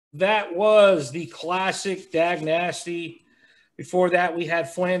That was the classic Dag Nasty. Before that, we had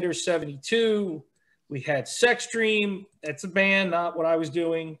Flanders 72. We had Sex Dream. That's a band, not what I was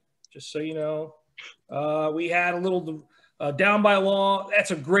doing, just so you know. We had a little Down by Law.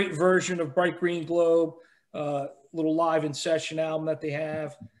 That's a great version of Bright Green Globe, little live in session album that they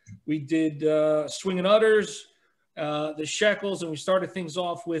have. We did Swingin' Utters, the Shekels, and we started things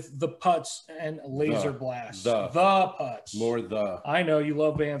off with the Putz and Laser Blast. The Putz. More the. I know you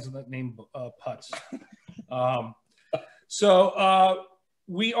love bands that name Putz. So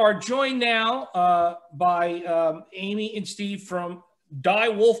we are joined now by Amy and Steve from Die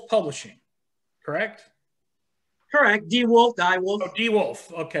Wolf Publishing, correct? Correct. D Wolf, Die Wolf. Oh, D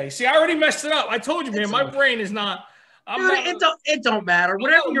Wolf. Okay. See, I already messed it up. I told you, man. My brain is not. It don't matter.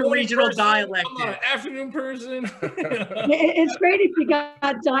 Whatever your regional dialect I'm not an afternoon person. It's great if you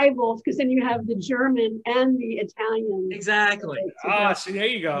got Die Wolf, because then you have the German and the Italian. Exactly. See, there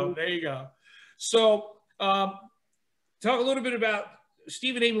you go. There you go. So, talk a little bit about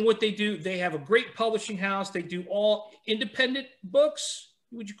Steve and Amy, what they do. They have a great publishing house. They do all independent books.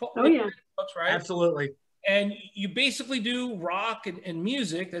 Would you call it? Oh, yeah. Books, right? Absolutely. And you basically do rock and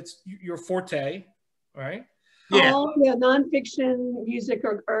music. That's your forte, right? Yeah. All nonfiction music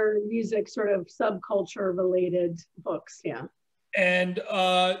or music sort of subculture related books. Yeah. And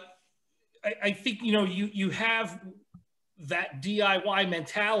I think, you have that DIY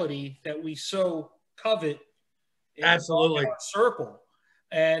mentality that we so covet. Absolutely. Our circle.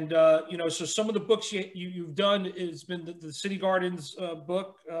 And, so some of the books you've done has been the City Gardens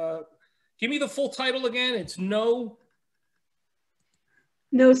book. Give me the full title again. It's No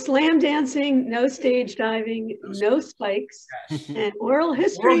Slam Dancing, No Stage Diving, No Spikes, and Oral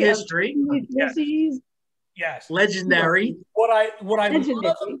History. Yes. Legendary. What I love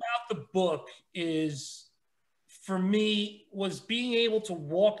about the book is, for me, was being able to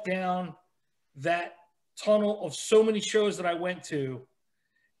walk down that tunnel of so many shows that I went to,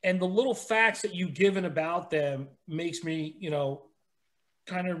 and the little facts that you've given about them makes me,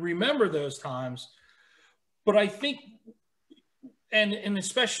 kind of remember those times. But I think, and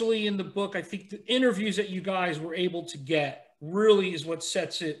especially in the book, I think the interviews that you guys were able to get really is what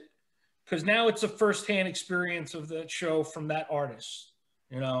sets it, because now it's a firsthand experience of the show from that artist.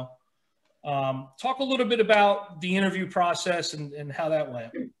 Talk a little bit about the interview process and how that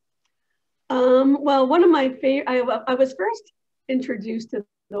went. Well, one of my favorite, I was first introduced to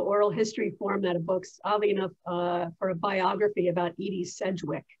the oral history format of books, oddly enough, for a biography about Edie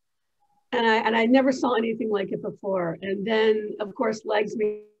Sedgwick. And I never saw anything like it before. And then, of course, Legs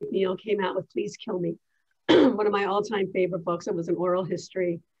McNeil came out with Please Kill Me, one of my all-time favorite books. It was an oral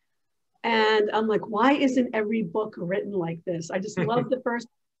history. And I'm like, why isn't every book written like this? I just love the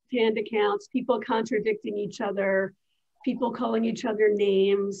first-hand accounts, people contradicting each other, people calling each other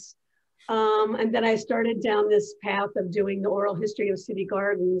names. And then I started down this path of doing the oral history of City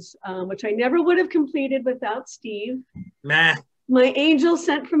Gardens, which I never would have completed without Steve. Meh. My angel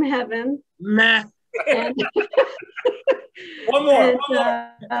sent from heaven. Meh. And, one more.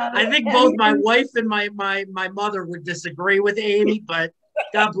 I think both my wife and my mother would disagree with Amy, but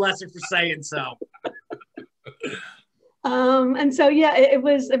God bless her for saying so. And so, yeah, it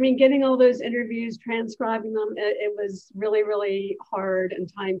was, getting all those interviews, transcribing them, it was really, really hard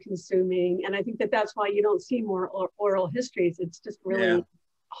and time consuming. And I think that's why you don't see more oral histories. It's just really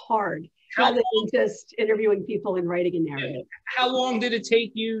hard, rather than just interviewing people and writing a narrative. How long did it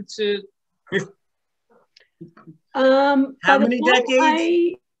take you to? How many decades?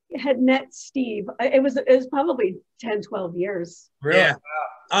 I had met Steve. It was probably 10, 12 years. Really? Yeah.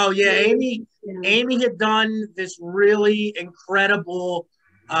 Oh yeah, Amy had done this really incredible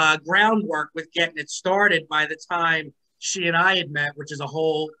groundwork with getting it started by the time she and I had met, which is a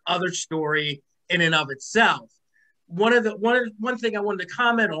whole other story in and of itself. One thing I wanted to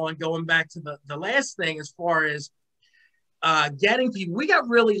comment on, going back to the last thing, as far as getting people, we got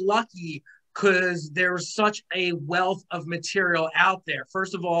really lucky because there's such a wealth of material out there.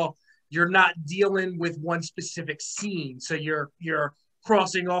 First of all, you're not dealing with one specific scene, so you're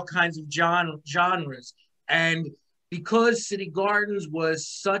crossing all kinds of genres. And because City Gardens was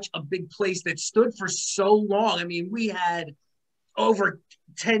such a big place that stood for so long, we had over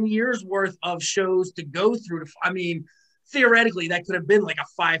 10 years worth of shows to go through. Theoretically, that could have been like a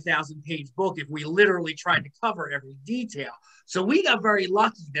 5,000 page book if we literally tried to cover every detail. So we got very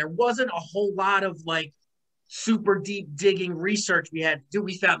lucky. There wasn't a whole lot of super deep digging research we had to do.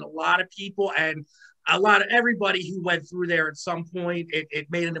 We found a lot of people, and a lot of everybody who went through there at some point,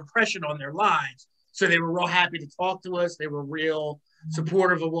 it made an impression on their lives. So they were real happy to talk to us. They were real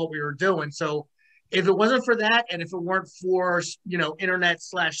supportive of what we were doing. So if it wasn't for that, and if it weren't for,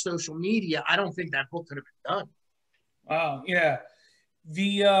 internet/social media, I don't think that book could have been done. Wow. Yeah.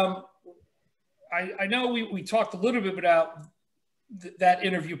 The I know we talked a little bit about that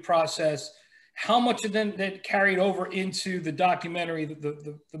interview process. How much of them that carried over into the documentary,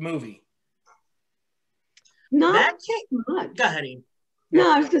 the movie? Not too much. Go ahead, Ian. No,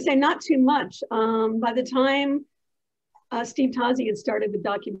 I was going to say not too much. By the time Steve Tozzi had started the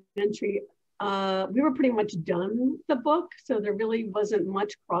documentary, we were pretty much done the book, so there really wasn't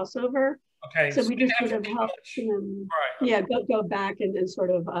much crossover. Okay. So we just sort of helped him, go back and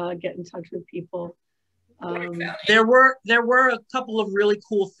sort of get in touch with people. There were a couple of really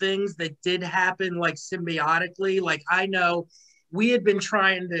cool things that did happen, like symbiotically. Like, I know we had been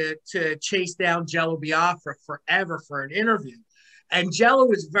trying to chase down Jello Biafra forever for an interview, and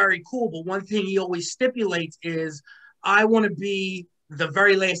Jello is very cool. But one thing he always stipulates is, I want to be the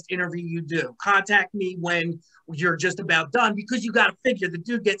very last interview you do. Contact me when you're just about done, because you got to figure the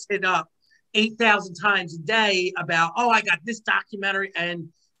dude gets hit up 8,000 times a day about, oh, I got this documentary, and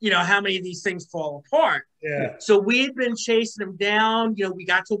how many of these things fall apart. Yeah. So we had been chasing him down. We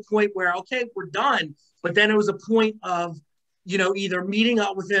got to a point where, okay, we're done. But then it was a point of, either meeting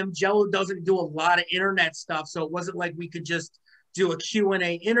up with him. Jello doesn't do a lot of internet stuff, so it wasn't like we could just do a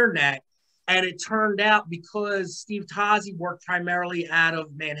Q&A internet. And it turned out, because Steve Tozzi worked primarily out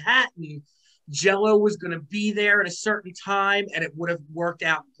of Manhattan, Jello was going to be there at a certain time, and it would have worked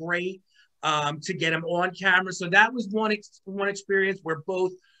out great to get him on camera. So that was one experience where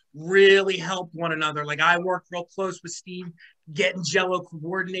both really helped one another. Like, I worked real close with Steve, getting Jello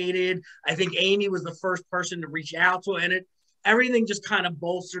coordinated. I think Amy was the first person to reach out to him, and everything just kind of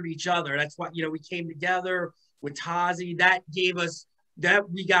bolstered each other. That's why, we came together with Tozzi. That gave us that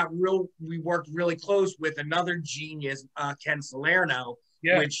we worked really close with another genius, Ken Salerno,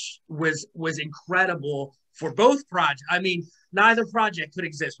 which was incredible for both projects. I mean, neither project could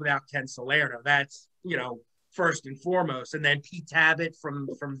exist without Ken Salerno. That's, first and foremost. And then Pete Tabbitt from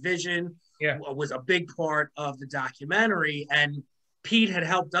Vision was a big part of the documentary. And Pete had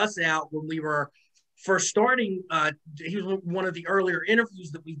helped us out when we were first starting. He was one of the earlier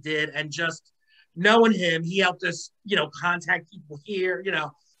interviews that we did, and just knowing him, he helped us, contact people here,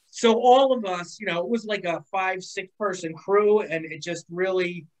 So all of us, it was like a 5-6 person crew, and it just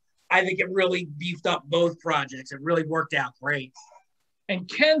really, I think it really beefed up both projects. It really worked out great. And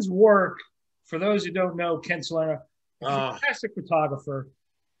Ken's work, for those who don't know, Ken Salerno, fantastic photographer.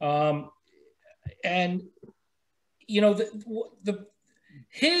 And,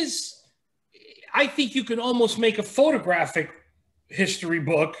 I think you can almost make a photographic history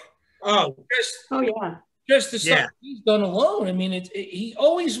book. Just the stuff he's done alone. I mean, he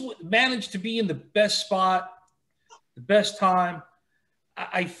always managed to be in the best spot, the best time.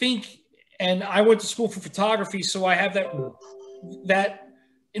 I think, and I went to school for photography, so I have that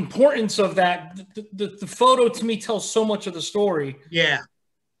importance of that. The photo to me tells so much of the story. Yeah.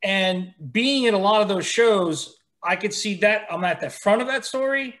 And being in a lot of those shows, I could see that I'm at the front of that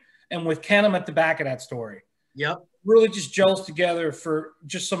story, and with Ken, I'm at the back of that story. Yep. Really just gels together for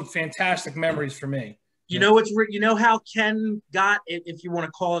just some fantastic memories for me. You know how Ken got, if you want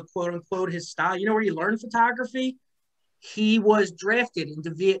to call it, quote unquote, his style. You know where he learned photography? He was drafted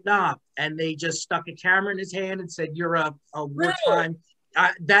into Vietnam, and they just stuck a camera in his hand and said, "You're a wartime."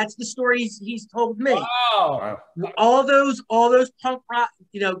 That's the story he's told me. Wow. All those punk rock.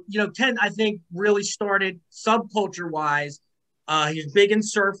 Ken, I think, really started subculture wise. He's big in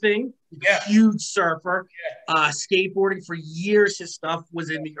surfing. Huge surfer. Skateboarding for years. His stuff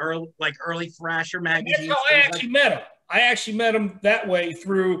was in the early Thrasher magazine. That's how I actually met him. I actually met him that way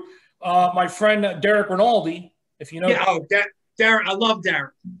through my friend Derek Rinaldi. If you know. Yeah. Derek. I love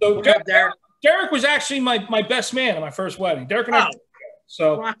Derek. So Derek was actually my best man at my first wedding. Derek and I.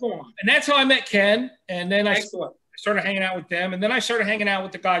 So, and that's how I met Ken. And then I started hanging out with them. And then I started hanging out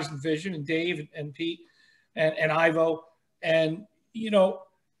with the guys in Vision, and Dave and Pete and Ivo. And,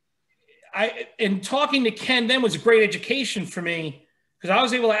 and talking to Ken then was a great education for me, because I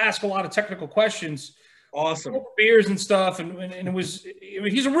was able to ask a lot of technical questions. Awesome. Beers and stuff. And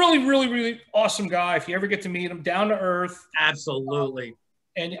he's a really, really, really awesome guy. If you ever get to meet him, down to earth. Absolutely.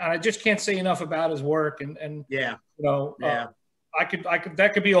 And I just can't say enough about his work. And that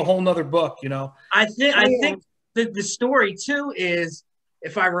could be a whole nother book, I think the story too is,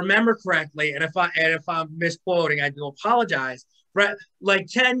 if I remember correctly, and if I'm misquoting, I do apologize. But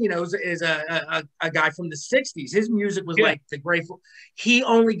like Ken, is a guy from the '60s. His music was like the Grateful. He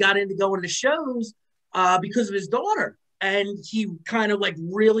only got into going to shows because of his daughter, and he kind of like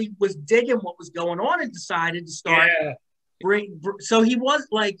really was digging what was going on and decided to start So he was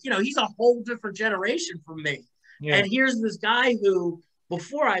like, he's a whole different generation from me. Yeah. And here's this guy who,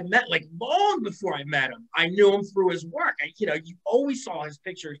 before I met, like long before I met him, I knew him through his work. You always saw his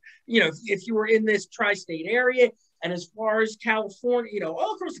pictures, if you were in this tri-state area and as far as California,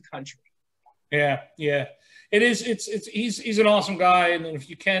 all across the country. Yeah. Yeah. It is. He's an awesome guy. And if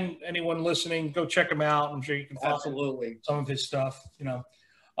you can, anyone listening, go check him out. I'm sure you can find some of his stuff,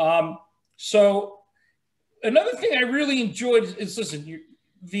 So another thing I really enjoyed is, listen,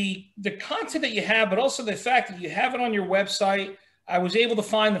 the content that you have, but also the fact that you have it on your website. I was able to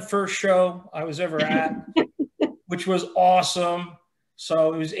find the first show I was ever at, which was awesome.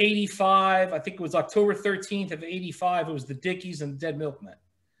 So it was 85. I think it was October 13th of 85. It was the Dickies and the Dead Milkmen.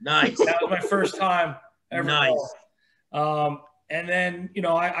 Nice. That was my first time ever. Nice. And then,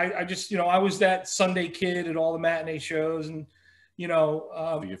 I just, I was that Sunday kid at all the matinee shows and,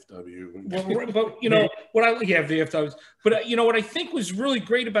 VFW. But, VFWs. But, what I think was really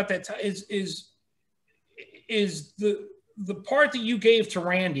great about that time is the part that you gave to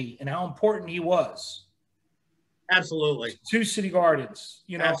Randy and how important he was. Absolutely. To City Gardens,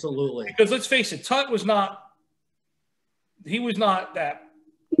 Absolutely. Because let's face it, Tut was not that.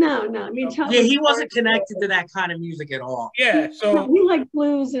 No. I mean, he wasn't connected to that kind of music at all. Yeah. So we like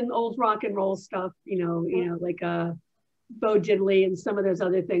blues and old rock and roll stuff, like Bo Diddley and some of those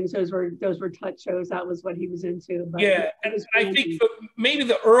other things. Those were Tut shows. That was what he was into. But yeah. And I think maybe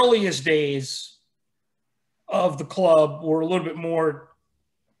the earliest days of the club were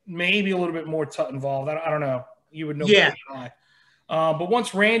maybe a little bit more Tut involved. I don't know. You would know. Yeah. But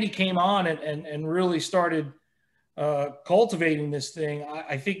once Randy came on and really started cultivating this thing,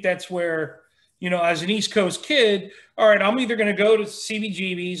 I think that's where, as an East Coast kid, all right, I'm either going to go to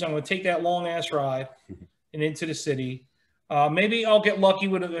CBGB's, I'm going to take that long ass ride and into the city. Maybe I'll get lucky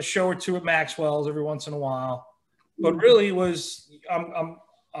with a show or two at Maxwell's every once in a while. But really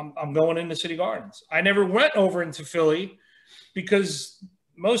I'm going into City Gardens. I never went over into Philly because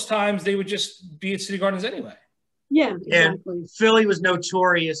most times they would just be at City Gardens anyway. Yeah, exactly. And Philly was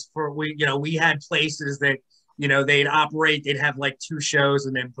notorious for we had places that they'd have like 2 shows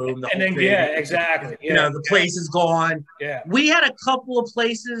and then boom, exactly. Yeah, the place is gone. Yeah, we had a couple of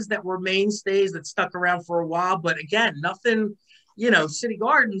places that were mainstays that stuck around for a while, but again, nothing. City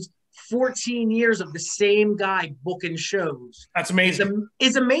Gardens. 14 years of the same guy booking shows. That's amazing.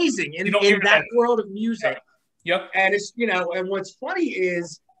 Is amazing in that world of music. Yep. And it's, and what's funny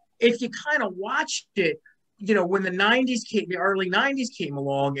is if you kind of watched it, when the early 90s came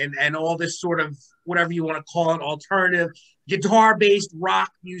along and all this sort of, whatever you want to call it, alternative guitar-based rock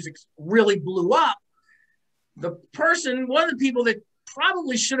music really blew up, one of the people that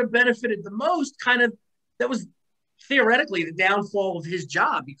probably should have benefited the most that was theoretically the downfall of his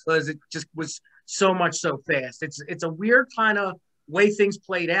job because it just was so much so fast. It's a weird kind of way things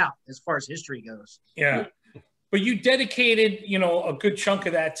played out as far as history goes. Yeah. But you dedicated, a good chunk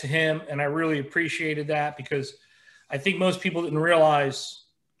of that to him. And I really appreciated that because I think most people didn't realize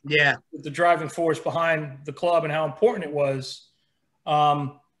the driving force behind the club and how important it was.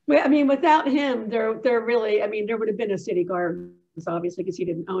 Without him, there would have been a City Gardens, obviously, because he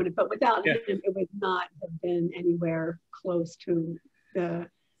didn't own it. But without him, it would not have been anywhere close to the.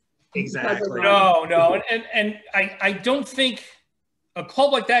 Exactly. No. And I don't think a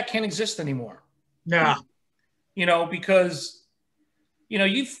club like that can exist anymore. No. Because,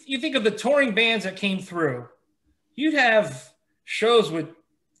 you think of the touring bands that came through, you'd have shows with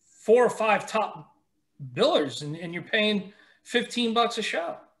 4 or 5 top billers and you're paying $15 a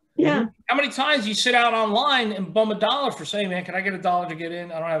show. Yeah. How many times you sit out online and bum $1 for saying, man, can I get $1 to get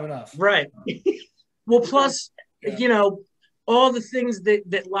in? I don't have enough. Right. Well, plus, all the things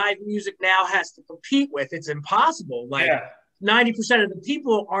that live music now has to compete with, it's impossible. Like 90% of the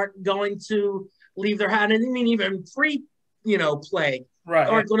people aren't going to leave their house. And I mean, even pre-plague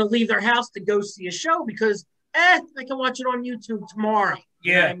aren't going to leave their house to go see a show because, they can watch it on YouTube tomorrow.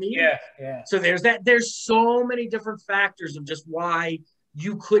 Yeah. You know what I mean? Yeah. So there's that. There's so many different factors of just why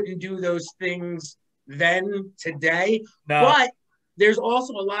you couldn't do those things then today. No. But there's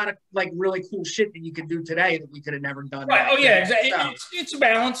also a lot of like really cool shit that you can do today that we could have never done. Right. Oh yeah, exactly. It's a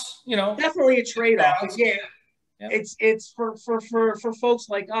balance, Definitely a trade-off. Yeah. It's for folks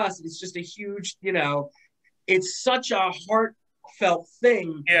like us, it's just a huge, it's such a heartfelt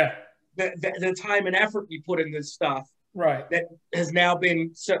thing. Yeah. The time and effort we put in this stuff. Right. That has now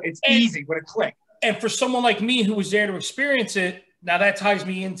been easy with a click. And for someone like me who was there to experience it, now that ties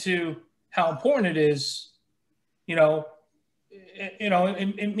me into how important it is.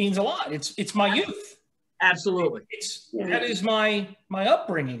 It means a lot. It's my youth. Absolutely. That is my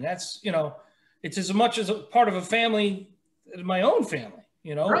upbringing. That's it's as much as a part of a family my own family,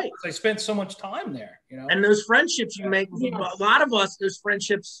 you know, right. I spent so much time there, you know. And those friendships you make, a lot of us, those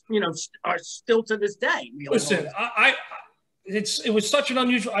friendships, you know, are still to this day. Listen, it was such an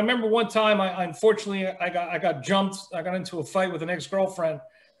unusual. I remember one time, unfortunately I got jumped. I got into a fight with an ex-girlfriend.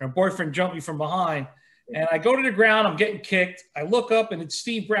 Her boyfriend jumped me from behind, and I go to the ground. I'm getting kicked. I look up, and it's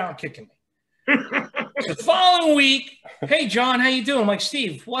Steve Brown kicking me. The following week, hey John, how you doing? I'm like,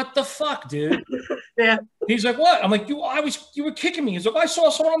 Steve, what the fuck, dude? Yeah. He's like, what? I'm like, you were kicking me. He's like, I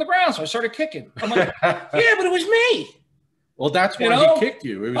saw someone on the ground, so I started kicking. I'm like, yeah, but it was me. Well, that's why he kicked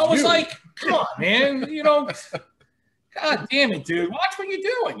you. It was I was you. like, come on, man. You know, God damn it, dude. Watch what you're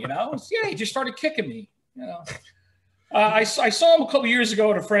doing, you know? Yeah, he just started kicking me, you know. I saw him a couple years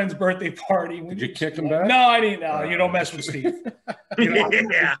ago at a friend's birthday party. Did you kick him back? No, I didn't. No, you don't mess with Steve. You know?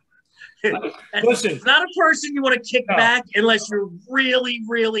 Yeah. Listen, it's not a person you want to kick back unless you really,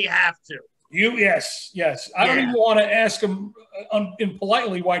 really have to. Yes. I don't even want to ask him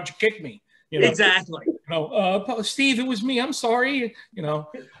impolitely, why'd you kick me? You know? Exactly. You know, Steve, it was me. I'm sorry. You know.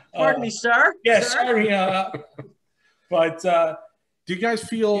 Pardon me, sir. Yes, sir? sorry. But do you guys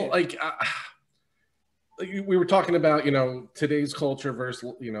feel like we were talking about, you know, today's culture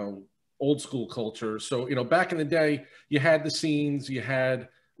versus, you know, old school culture? So, you know, back in the day, you had the scenes, you had,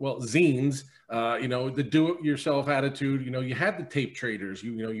 well, zines, you know, the do-it-yourself attitude, you know, you had the tape traders,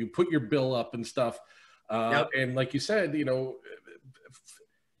 you know, you put your bill up and stuff. And like you said, you know,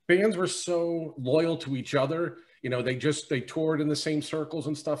 bands were so loyal to each other, you know, they toured in the same circles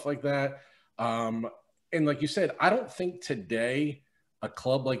and stuff like that. And like you said, I don't think today a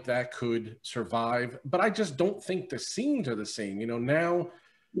club like that could survive, but I just don't think the scenes are the same, you know, now.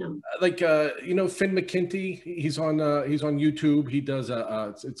 No. Like you know, Finn McKenty, he's on YouTube. He does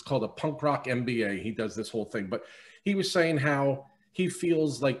it's called a punk rock MBA. He does this whole thing, but he was saying how he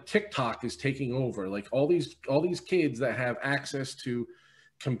feels like TikTok is taking over. Like all these kids that have access to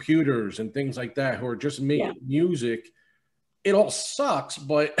computers and things like that, who are just making music. It all sucks,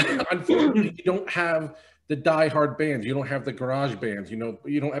 but unfortunately, you don't have the diehard bands. You don't have the garage bands. You know,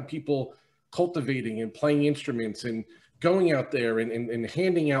 you don't have people cultivating and playing instruments and going out there and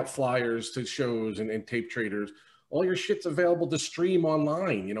handing out flyers to shows and tape traders. All your shit's available to stream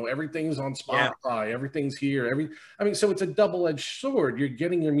online. You know, everything's on Spotify, everything's here. I mean, so it's a double-edged sword. You're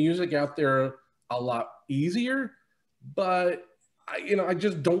getting your music out there a lot easier, but you know, I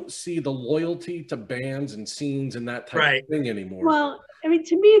just don't see the loyalty to bands and scenes and that type of thing anymore. Well, I mean,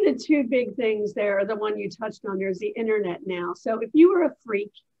 to me, the two big things there are the one you touched on. There's the internet now. So if you were a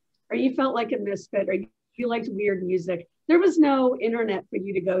freak or you felt like a misfit or you liked weird music, there was no internet for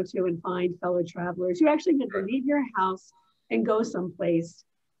you to go to and find fellow travelers. You actually had to leave your house and go someplace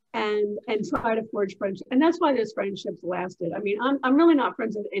and try to forge friendships. And that's why those friendships lasted. I mean, I'm really not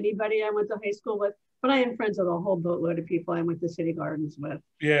friends with anybody I went to high school with, but I am friends with a whole boatload of people I went to City Gardens with.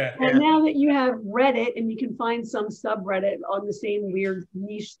 Yeah. And now that you have Reddit and you can find some subreddit on the same weird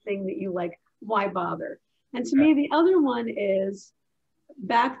niche thing that you like, why bother? And to me, the other one is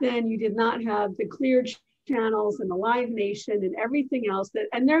back then you did not have the clear channels and the Live Nation and everything else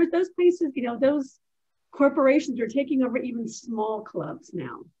and there's those places, you know, those corporations are taking over even small clubs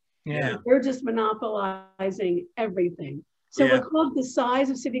now. Yeah. They're just monopolizing everything. So a club the size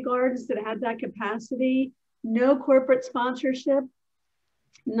of City Gardens that had that capacity, no corporate sponsorship,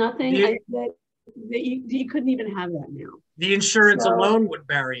 nothing, you couldn't even have that now. The insurance alone would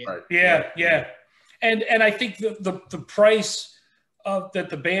bury it. Yeah. And I think the price that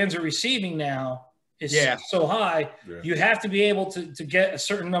the bands are receiving now is so high. You have to be able to get a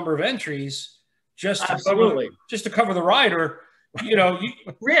certain number of entries just to cover the rider. You know,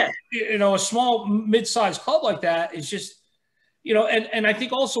 you know, a small mid-sized club like that is just, you know, and I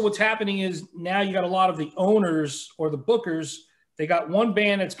think also what's happening is now you got a lot of the owners or the bookers, they got one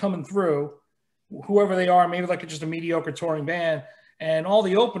band that's coming through, whoever they are, maybe like just a mediocre touring band, and all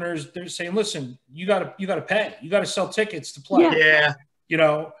the openers, they're saying, listen, you gotta pay, you gotta sell tickets to play. Yeah. You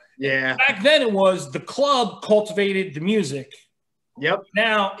know, back then it was the club cultivated the music. Yep.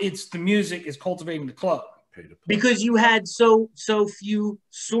 Now it's the music is cultivating the club. Because you had so few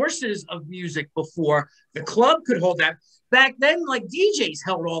sources of music before, the club could hold that. Back then, like DJs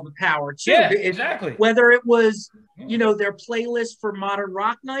held all the power too. Yeah, exactly. Whether it was, you know, their playlist for Modern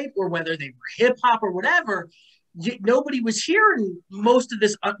Rock Night or whether they were hip hop or whatever, nobody was hearing most of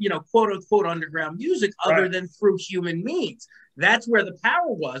this, you know, quote unquote underground music other than through human means. That's where the power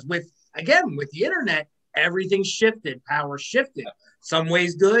was. With the internet, everything shifted. Power shifted. Some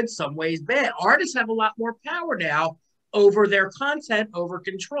ways good, some ways bad. Artists have a lot more power now over their content, over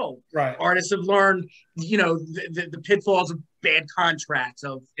control. Right. Artists have learned, you know, the pitfalls of bad contracts,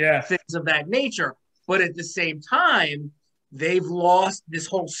 of things of that nature. But at the same time, they've lost this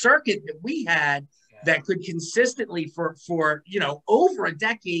whole circuit that we had that could consistently for you know, over a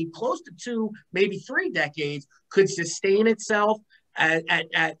decade, close to 2, maybe 3 decades, could sustain itself at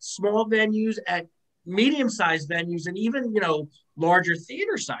small venues, at medium-sized venues, and even, you know, larger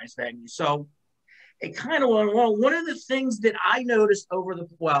theater-sized venues. So it kind of went along. One of the things that I noticed over the,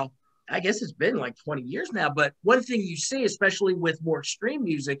 well, I guess it's been like 20 years now, but one thing you see, especially with more extreme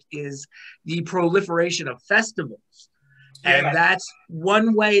music, is the proliferation of festivals. Yeah. And that's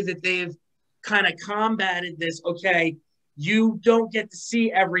one way that they've kind of combated this. Okay, you don't get to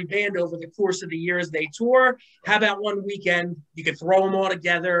see every band over the course of the year as they tour. How about one weekend? You can throw them all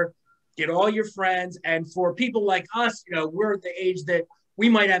together, get all your friends. And for people like us, you know, we're at the age that we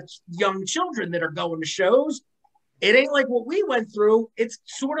might have young children that are going to shows. It ain't like what we went through. It's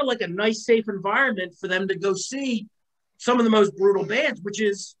sort of like a nice, safe environment for them to go see some of the most brutal bands, which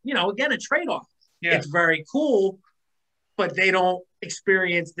is, you know, again, a trade-off. Yeah. It's very cool, but they don't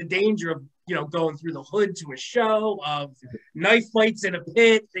experience the danger of, you know, going through the hood to a show, of knife fights in a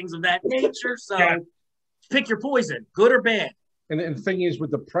pit, things of that nature. So pick your poison, good or bad. And the thing is,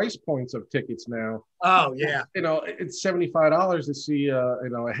 with the price points of tickets now, oh yeah, you know, it's $75 to see you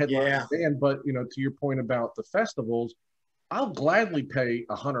know, a headline band. But you know, to your point about the festivals, I'll gladly pay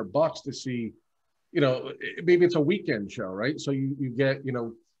 $100 to see, you know, maybe it's a weekend show, right? So you get, you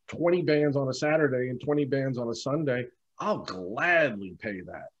know, 20 bands on a Saturday and 20 bands on a Sunday. I'll gladly pay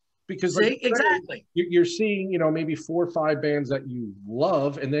that, because like exactly, you're seeing, you know, maybe 4 or 5 bands that you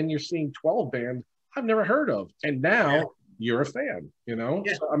love, and then you're seeing 12 bands I've never heard of, and now you're a fan, you know?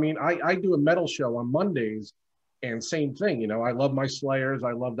 Yeah. So, I mean, I do a metal show on Mondays, and same thing, you know, I love my Slayers,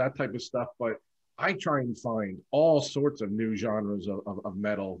 I love that type of stuff, but I try and find all sorts of new genres of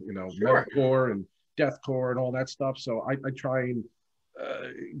metal, you know, metalcore and deathcore and all that stuff. So I try and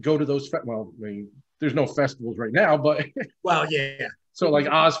go to those, well, I mean, there's no festivals right now, but well, yeah. So like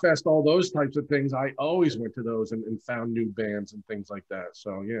Ozfest, all those types of things, I always went to those and found new bands and things like that.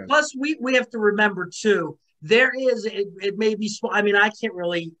 So yeah. Plus, we have to remember too, there is, it may be small. I mean, I can't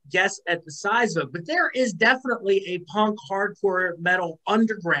really guess at the size of it, but there is definitely a punk hardcore metal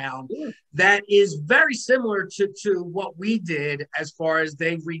underground that is very similar to what we did, as far as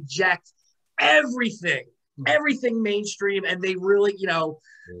they reject everything mainstream. And they really, you know,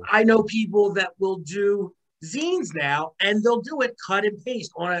 I know people that will do zines now, and they'll do it cut and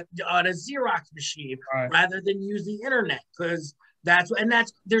paste on a Xerox machine rather than use the internet, because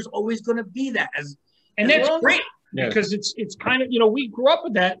there's always going to be that. And that's great, because it's kind of, you know, we grew up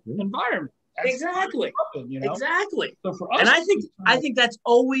with that environment. Exactly. You know? Exactly. So for us, and I think that's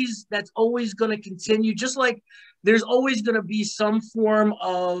always going to continue. Just like there's always going to be some form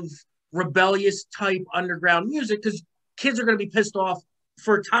of rebellious type underground music, because kids are going to be pissed off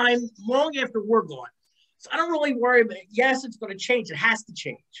for time long after we're gone. So I don't really worry about it. Yes, it's going to change. It has to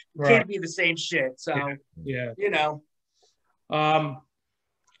change. It can't be the same shit. So you know.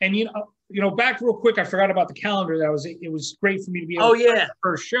 And you know, back real quick, I forgot about the calendar. It was great for me to be able to find the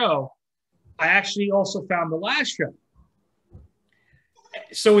first show. I actually also found the last show.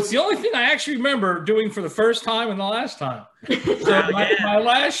 So it's the only thing I actually remember doing for the first time and the last time. So my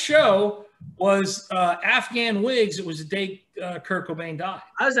last show was Afghan Wigs. It was the day Kurt Cobain died.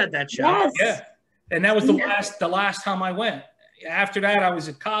 I was at that show. Yes. Yeah. And that was the last time I went. After that, I was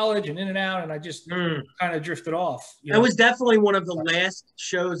at college and in and out, and I just kind of drifted off. It was definitely one of the last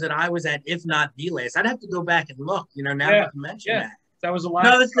shows that I was at, if not the last. I'd have to go back and look, you know, now that you mention that. That was the last.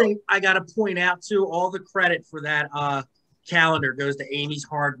 Another thing I got to point out, too, all the credit for that calendar goes to Amy's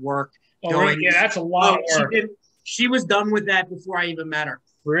hard work. That's a lot of work. She was done with that before I even met her.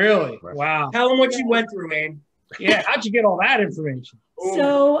 Really? Wow. Tell them what you went through, Amy. Yeah, how'd you get all that information?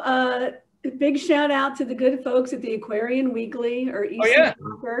 So, big shout out to the good folks at the Aquarian Weekly, or EC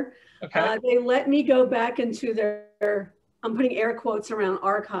Walker. Okay. They let me go back into their, I'm putting air quotes around,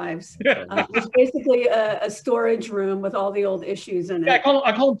 archives. It's basically a storage room with all the old issues in it. Yeah,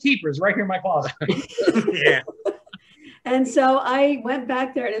 I call them keepers, right here in my closet. Yeah. And so I went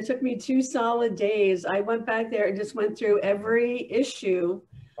back there, and it took me 2 solid days. I went back there and just went through every issue,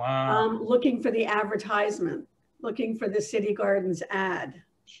 looking for the advertisement, looking for the City Gardens ad.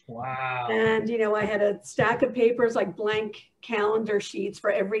 Wow. And, you know, I had a stack of papers, like blank calendar sheets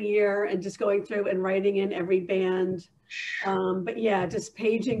for every year, and just going through and writing in every band. But yeah, just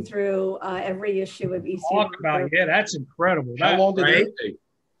paging through every issue of EC. Talk about it. Yeah, that's incredible. How long did it take?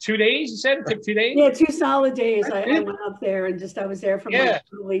 2 days, you said? It took 2 days? Yeah, 2 solid days. I went up there, and I was there from like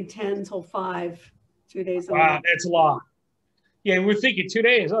probably 10 till 5, 2 days a week. Wow, that's a lot. Yeah, we're thinking 2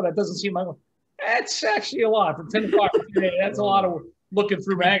 days. Oh, that doesn't seem like, that's actually a lot. From 10 to 5 for 2 days. That's a lot of work. looking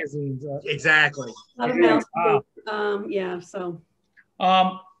through magazines. Exactly. Yeah. So.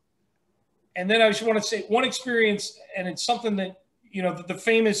 And then I just want to say one experience, and it's something that, you know, the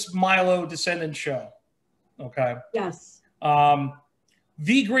famous Milo Descendant show. Okay. Yes.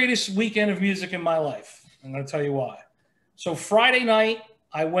 The greatest weekend of music in my life. I'm going to tell you why. So Friday night,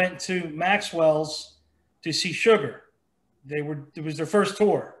 I went to Maxwell's to see Sugar. It was their first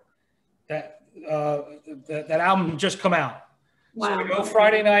tour. That album had just come out. Wow. So I go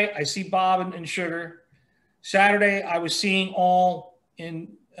Friday night, I see Bob and Sugar. Saturday, I was seeing All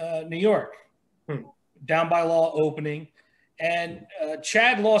in New York, Down by Law opening, and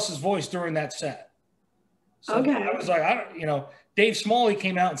Chad lost his voice during that set. So okay. I was like, Dave Smalley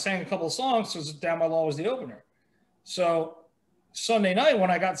came out and sang a couple of songs, so Down by Law was the opener. So Sunday night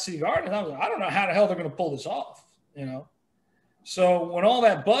when I got to see Garden, I was like, I don't know how the hell they're going to pull this off, you know. So when all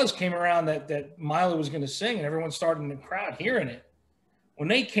that buzz came around that Milo was going to sing and everyone started in the crowd hearing it, when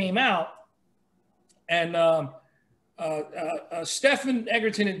they came out, and Stephen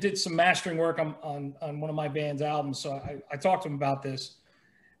Egerton did some mastering work on one of my band's albums, so I talked to him about this.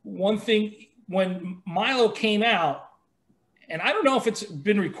 One thing, when Milo came out, and I don't know if it's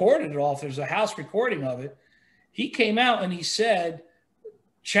been recorded at all, if there's a house recording of it, he came out and he said,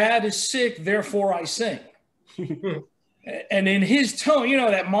 "Chad is sick, therefore I sing." And in his tone, you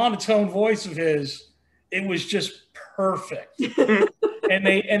know, that monotone voice of his, it was just perfect. and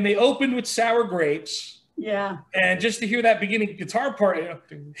they opened with Sour Grapes. Yeah. And just to hear that beginning guitar part, you know,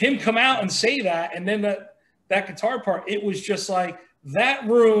 him come out and say that, and then that guitar part, it was just like, that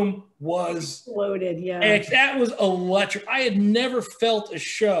room was loaded. Yeah. That was electric. I had never felt a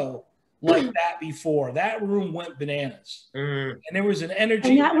show like that before. That room went bananas. And there was an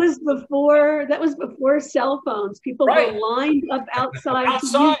energy. And that was before cell phones. People were lined up outside to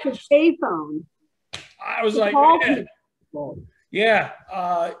use the payphone. I was like,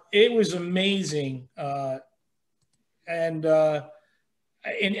 it was amazing. And I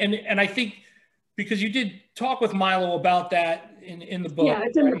think because you did talk with Milo about that in the book. Yeah,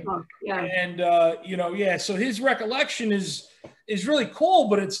 it's in the book. Yeah. And so his recollection is really cool,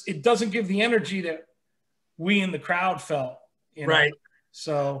 but it doesn't give the energy that we in the crowd felt. You know? Right.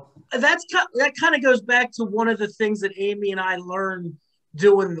 So that kind of goes back to one of the things that Amy and I learned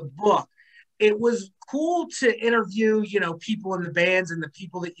doing the book. It was cool to interview, you know, people in the bands and the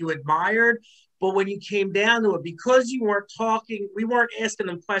people that you admired. But when you came down to it, because you weren't talking, we weren't asking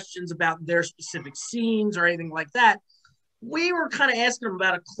them questions about their specific scenes or anything like that. We were kind of asking them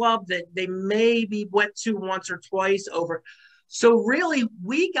about a club that they maybe went to once or twice over. So really,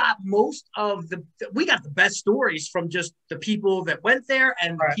 we got the best stories from just the people that went there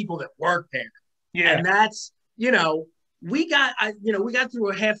and the people that worked there. Yeah. And that's, you know, we got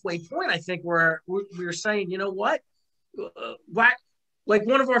through a halfway point, I think, where we were saying, you know what, like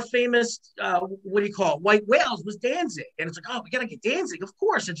one of our famous, white whales was Danzig. And it's like, oh, we got to get Danzig, of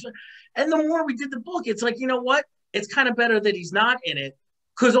course. And the more we did the book, it's like, you know what, it's kind of better that he's not in it.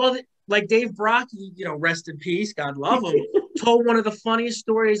 Because like Dave Brocky, you know, rest in peace, God love him, told one of the funniest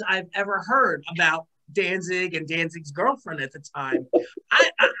stories I've ever heard about Danzig and Danzig's girlfriend at the time.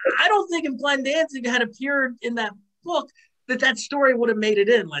 I don't think if Glenn Danzig had appeared in that book, that story would have made it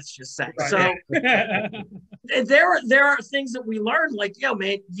in, let's just say. Right. So there are things that we learned, like, yo,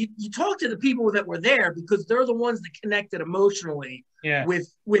 man, you talk to the people that were there because they're the ones that connected emotionally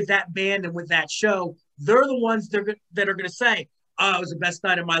with that band and with that show. They're the ones that are going to say, oh, it was the best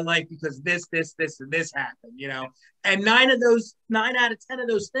night of my life because this, and this happened, you know? And 9 out of 10 of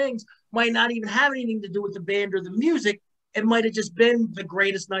those things might not even have anything to do with the band or the music. It might have just been the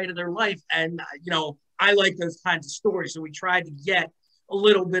greatest night of their life. And, you know, I like those kinds of stories. So we tried to get a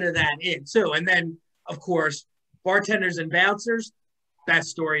little bit of that in too. And then, of course, bartenders and bouncers, best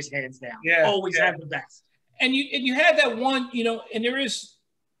stories hands down. Yeah, always have the best. And you had that one, you know, and there is,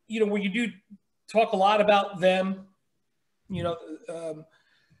 you know, where you do talk a lot about them. You know,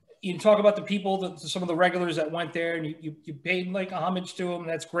 you talk about the people, some of the regulars that went there, and you paid like homage to them. And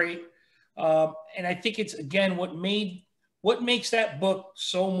that's great. And I think it's, again, what makes that book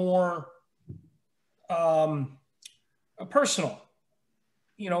so more personal.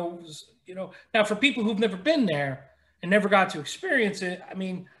 You know, now for people who've never been there and never got to experience it, I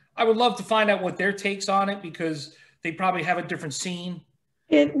mean, I would love to find out what their takes on it, because they probably have a different scene.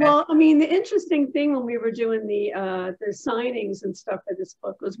 Well, I mean, the interesting thing when we were doing the signings and stuff for this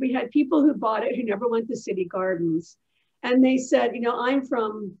book was we had people who bought it who never went to City Gardens. And they said, you know, I'm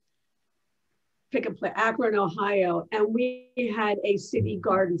from Akron, Ohio, and we had a City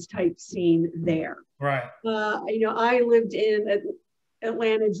Gardens type scene there. Right. You know, I lived in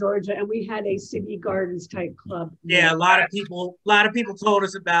Atlanta, Georgia, and we had a City Gardens type club. Yeah, a lot of people told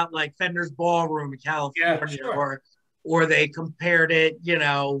us about like Fender's Ballroom in California, or they compared it. You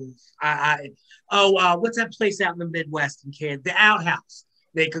know, what's that place out in the Midwest in Canada? The Outhouse.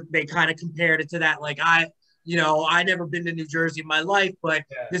 They kind of compared it to that. Like I never been to New Jersey in my life, but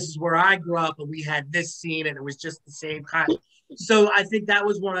this is where I grew up, and we had this scene, and it was just the same kind. So I think that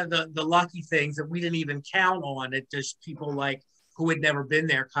was one of the lucky things that we didn't even count on. It just people like who had never been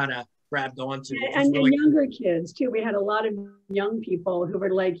there kind of grabbed onto. And really younger kids too. We had a lot of young people who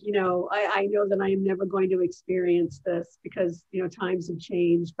were like, I know that I am never going to experience this because, times have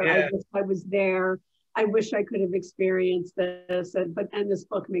changed, but I was there. I wish I could have experienced this. And this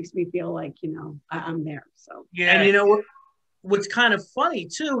book makes me feel like, I'm there. So, yeah. And what's kind of funny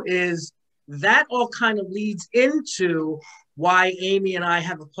too, is that all kind of leads into why Amy and I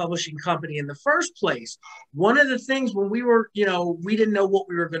have a publishing company in the first place. One of the things when we were, we didn't know what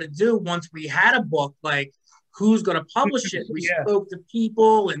we were going to do once we had a book, like who's going to publish it. We spoke to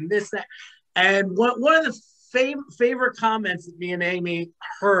people and this, that. And one of the favorite comments that me and Amy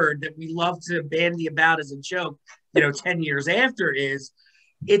heard that we love to bandy about as a joke, 10 years after is,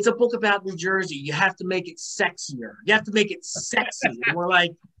 it's a book about New Jersey. You have to make it sexier. You have to make it sexy. And we're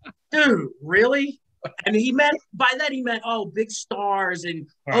like, dude, really? And by that he meant, oh, big stars and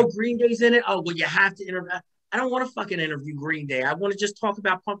Green Day's in it. Oh, well, you have to interview. I don't want to fucking interview Green Day. I want to just talk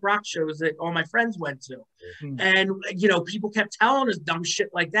about punk rock shows that all my friends went to. Mm-hmm. And, people kept telling us dumb shit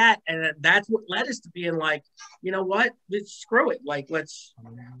like that. And that's what led us to being like, you know what? Screw it. Like,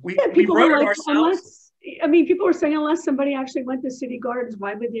 we wrote it ourselves. People were saying, unless somebody actually went to City Gardens,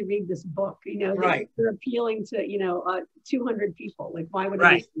 why would they read this book? They're appealing to, 200 people. Like, why would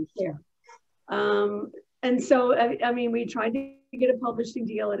they care? And so, we tried to get a publishing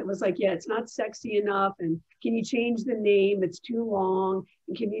deal, and it was like, it's not sexy enough. And can you change the name? It's too long.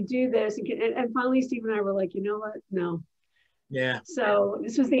 And can you do this? And finally, Steve and I were like, you know what? No. Yeah. So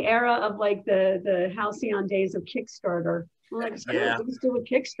this was the era of like the halcyon days of Kickstarter. We're like, let's do a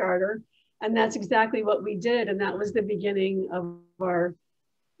Kickstarter. And that's exactly what we did. And that was the beginning of our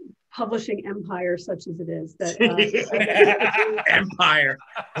publishing empire, such as it is. Empire.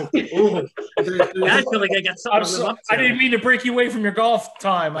 Ooh. I feel like I got something to live up to. I didn't mean to break you away from your golf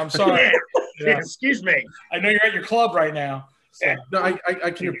time. I'm sorry. Excuse me. I know you're at your club right now. So. No, I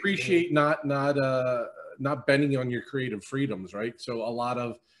can appreciate not bending on your creative freedoms, right? So a lot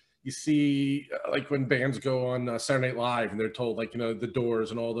of you see, like when bands go on Saturday Night Live and they're told, like, the Doors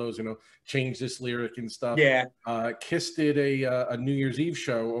and all those, change this lyric and stuff. Yeah. Kiss did a New Year's Eve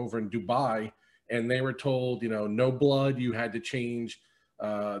show over in Dubai, and they were told, no blood, you had to change.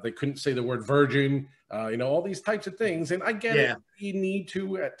 They couldn't say the word virgin, all these types of things. And I get it, you need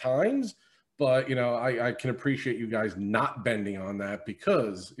to at times, but, I can appreciate you guys not bending on that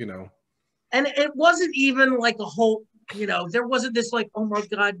because, And it wasn't even like a whole, there wasn't this like, oh my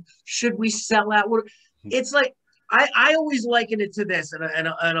God, should we sell out? It's like, I always liken it to this, and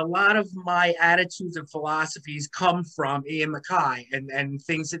a lot of my attitudes and philosophies come from Ian MacKaye and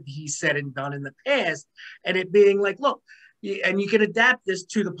things that he said and done in the past, and it being like, look, and you can adapt this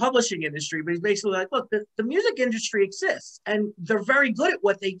to the publishing industry, but he's basically like, look, the music industry exists, and they're very good at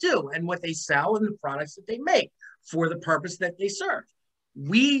what they do and what they sell and the products that they make for the purpose that they serve.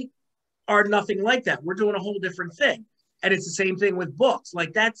 We are nothing like that. We're doing a whole different thing. And it's the same thing with books.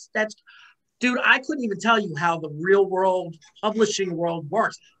 Like that's, dude, I couldn't even tell you how the real world publishing world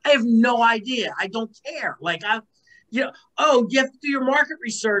works. I have no idea. I don't care. Like you have to do your market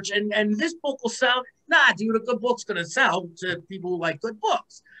research and this book will sell. Nah, dude, a good book's going to sell to people who like good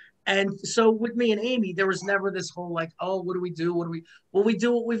books. And so with me and Amy, there was never this whole like, oh, what do we do? We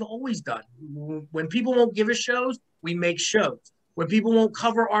do what we've always done. When people won't give us shows, we make shows. When people won't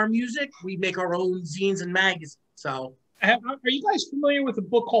cover our music, we make our own zines and magazines. So. Are you guys familiar with a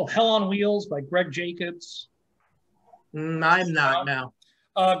book called Hell on Wheels by Greg Jacobs? I'm not now.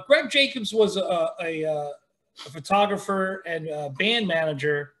 Greg Jacobs was a photographer and a band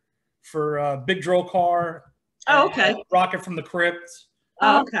manager for Big Drill Car. Oh, okay. Rocket from the Crypt.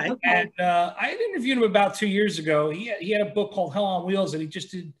 Oh, okay. And I had interviewed him about 2 years ago. He had a book called Hell on Wheels, and he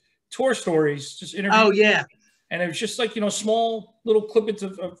just did tour stories, just interviews. Oh, yeah. And it was just like, small little clippings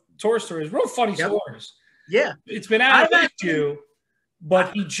of tour stories, real funny stories. Yeah, it's been out of issue,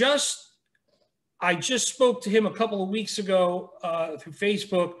 but I just spoke to him a couple of weeks ago through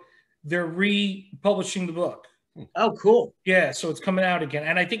Facebook. They're republishing the book. Oh, cool. Yeah, so it's coming out again,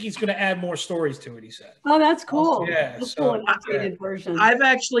 and I think he's going to add more stories to it. He said. Oh, that's cool. Yeah, that's cool. An updated version.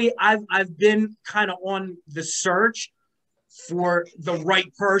 I've been kind of on the search for the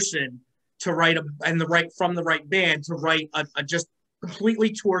right person to write from the right band to write just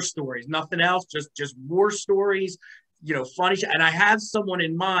completely tour stories, nothing else, just war stories, you know, funny. And I have someone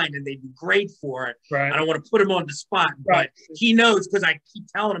in mind, and they'd be great for it. Right. I don't want to put him on the spot, Right. but he knows because I keep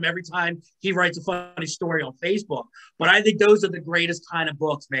telling him every time he writes a funny story on Facebook. But I think those are the greatest kind of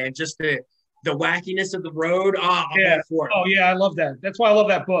books, man. Just the wackiness of the road. Oh, I'm all for it. Oh yeah, I love that. That's why I love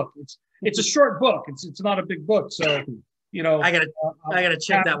that book. It's a short book. It's not a big book, so you know. I gotta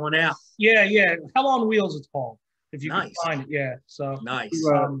check that one out. Yeah. Hell on Wheels, it's called. If you can find it, yeah. So nice.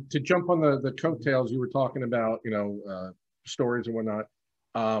 To jump on the coattails, you were talking about, you know, stories and whatnot.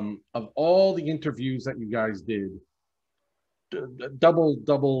 Of all the interviews that you guys did,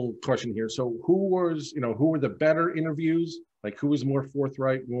 double question here. So who were the better interviews? Like who was more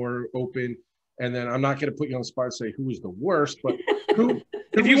forthright, more open? And then I'm not going to put you on the spot and say who was the worst, but who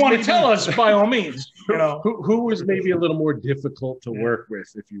if you want to tell us, by all means, you know, who was maybe a little more difficult to work with,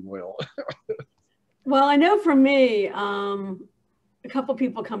 if you will. Well, I know for me, a couple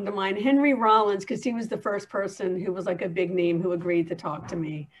people come to mind. Henry Rollins, because he was the first person who was like a big name who agreed to talk to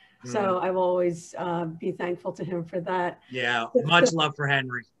me. So I will always be thankful to him for that. Yeah, much love for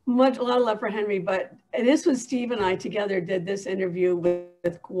Henry. A lot of love for Henry. But this was Steve and I together did this interview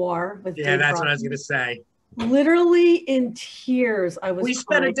with Gwar. Yeah, that's what I was going to say. Literally in tears. We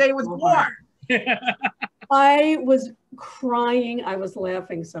spent a day with Gwar. I was crying. I was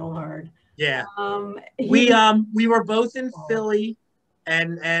laughing so hard. Yeah. We were both in Philly,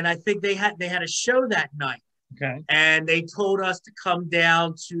 and I think they had a show that night. Okay. And they told us to come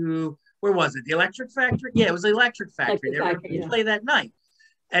down to, where was it? The Electric Factory? Yeah, it was the Electric Factory. They were going to play that night.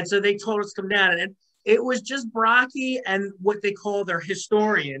 And so they told us to come down, and it was just Brocky and what they call their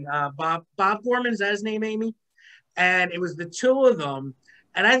historian, Bob Gorman, is that his name, Amy? And it was the two of them.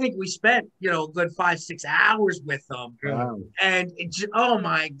 And I think we spent, you know, a good 5-6 hours with them. Wow. And oh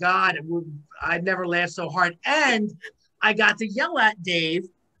my God, I'd never laughed so hard. And I got to yell at Dave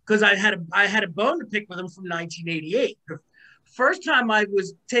because I had a bone to pick with him from 1988. The first time I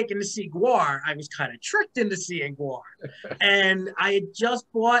was taken to see Gwar, I was kind of tricked into seeing Gwar. And I had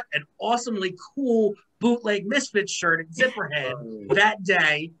just bought an awesomely cool bootleg Misfits shirt at Zipperhead that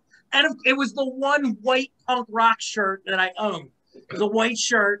day. And it was the one white punk rock shirt that I owned. It was a white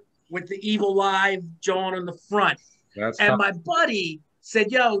shirt with the Evil Live John on the front. And my buddy said,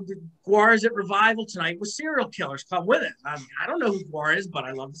 yo, Gwar is at Revival tonight with Serial Killers. Come with it. I don't know who Gwar is, but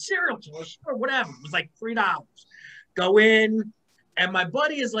I love the Serial Killers. Sure, whatever. It was like $3. Go in. And my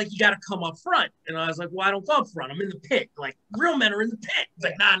buddy is like, you got to come up front. And I was like, well, I don't go up front. I'm in the pit. Like, real men are in the pit. He's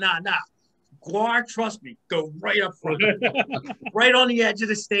like, nah. Gwar, trust me. Go right up front. Right on the edge of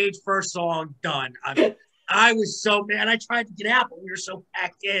the stage. First song, done. I was so mad. I tried to get out, but we were so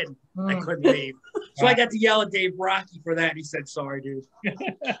packed in, I couldn't leave. So I got to yell at Dave Rocky for that. He said, sorry, dude.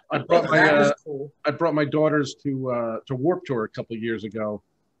 I brought my daughters to Warped Tour a couple of years ago,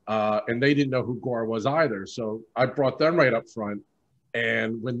 and they didn't know who Gwar was either. So I brought them right up front.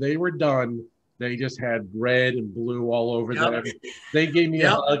 And when they were done, they just had red and blue all over them. They gave me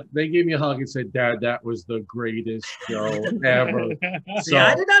a hug. They gave me a hug and said, "Dad, that was the greatest show ever." See,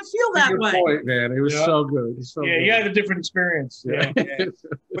 I did not feel that way. Point, man. It was so good. Good. You had a different experience. Yeah.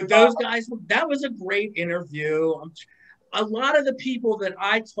 But those guys, that was a great interview. A lot of the people that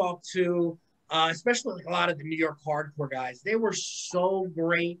I talked to, especially a lot of the New York hardcore guys, they were so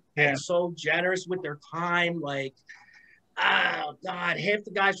great and so generous with their time. Like, oh God, half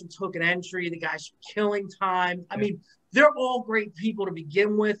the guys from Token Entry, the guys from Killing Time. I mean, they're all great people to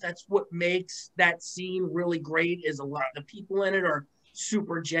begin with. That's what makes that scene really great, is a lot of the people in it are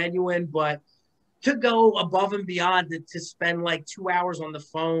super genuine. But to go above and beyond to spend like 2 hours on the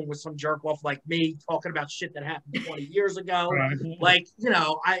phone with some jerk off like me talking about shit that happened 20 years ago, like, you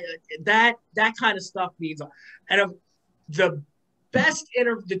know, that kind of stuff means. And of the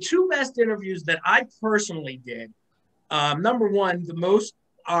two best interviews that I personally did, number one,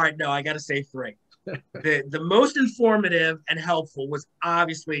 I got to say three. The most informative and helpful was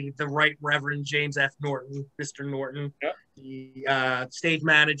obviously the Right Reverend James F. Norton, Mr. Norton, the stage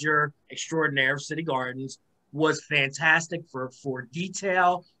manager extraordinaire of City Gardens, was fantastic for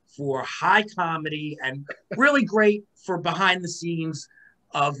detail, for high comedy, and really great for behind the scenes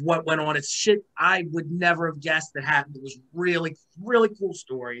of what went on. It's shit I would never have guessed that happened. It was really, really cool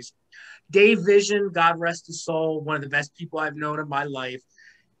stories. Dave Vision, God rest his soul, one of the best people I've known in my life.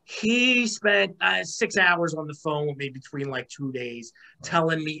 He spent 6 hours on the phone with me between like 2 days,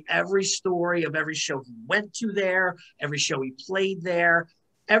 telling me every story of every show he went to there, every show he played there,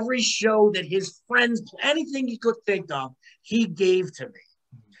 every show that his friends, anything he could think of, he gave to me.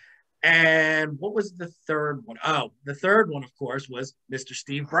 And what was the third one? Oh, the third one, of course, was Mr.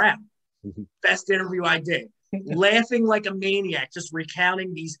 Steve Brown. Best interview I did. laughing like a maniac, just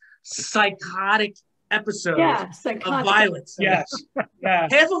recounting these psychotic episodes of violence. Yes. Yeah.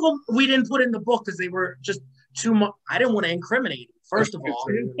 Half of them we didn't put in the book because they were just too much. I didn't want to incriminate him, first of all.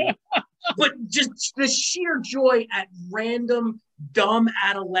 But just the sheer joy at random, dumb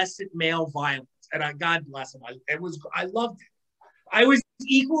adolescent male violence. And God bless him. I loved it. I was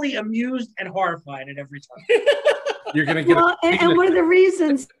equally amused and horrified at every time. You're going to get and one of the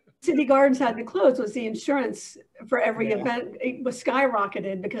reasons City Gardens had to close was the insurance for every event. It was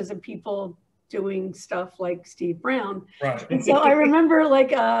skyrocketed because of people doing stuff like Steve Brown. Right. And so I remember,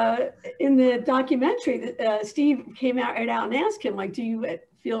 like, in the documentary, Steve came out and asked him, like, do you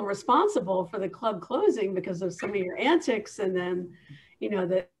feel responsible for the club closing because of some of your antics? And then,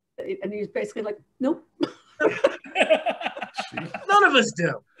 and he was basically like, nope. None of us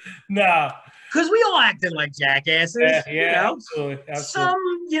do. No. Because we all acted like jackasses. Yeah, absolutely. Some,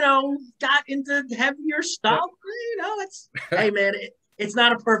 got into heavier stuff. Hey, man, it's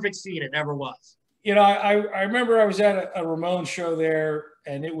not a perfect scene. It never was. I remember I was at a Ramones show there,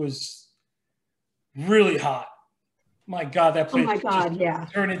 and it was really hot. My God, that place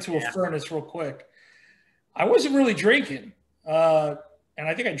turned into a furnace real quick. I wasn't really drinking. And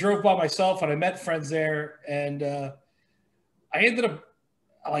I think I drove by myself, and I met friends there, and I ended up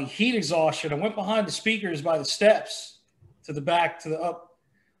like heat exhaustion. I went behind the speakers by the steps to the back, to the up,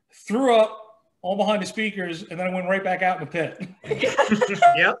 threw up all behind the speakers, and then I went right back out in the pit.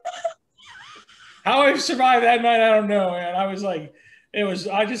 Yep. How I survived that night, I don't know, man. I was like,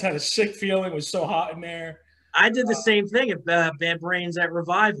 I just had a sick feeling. It was so hot in there. I did the same thing at Bad Brains at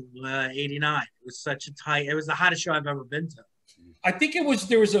Revival, 89. It was it was the hottest show I've ever been to. I think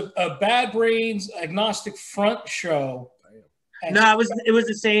there was a Bad Brains Agnostic Front show. No, it was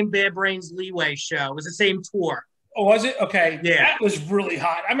the same Bad Brains Leeway show. It was the same tour. Oh, was it? Okay. Yeah. That was really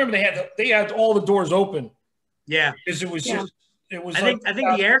hot. I remember they had all the doors open. Yeah. Because it was just it was. I think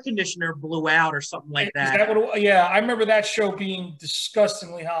the air conditioner blew out or something like that. Is that what I remember that show being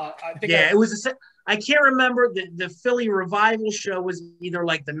disgustingly hot. It was. I can't remember the Philly Revival show was either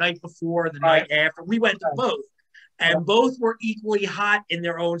like the night before or the night after. We went to both, and both were equally hot in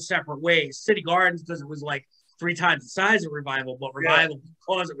their own separate ways. City Gardens, because it was like 3 times the size of Revival, but Revival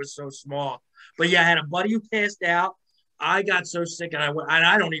because it was so small. But I had a buddy who passed out. I got so sick, and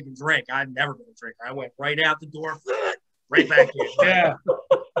I don't even drink. I've never been a drinker. I went right out the door, right back in. Yeah,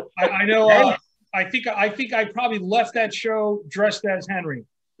 I know. I think I probably left that show dressed as Henry.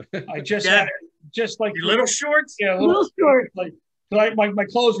 I just had just like your little shorts. Yeah, little shorts. Like my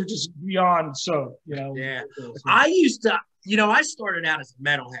clothes were just beyond. So Yeah, I used to. I started out as a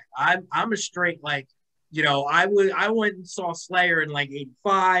metalhead. I'm a straight I went and saw Slayer in like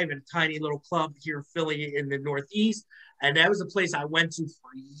 '85 in a tiny little club here in Philly in the Northeast, and that was a place I went to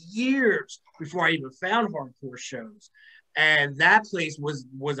for years before I even found hardcore shows. And that place was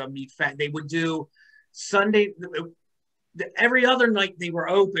a meat fat. They would do Sunday. Every other night they were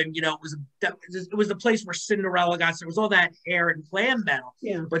open, it was the place where Cinderella got. So it was all that hair and glam metal.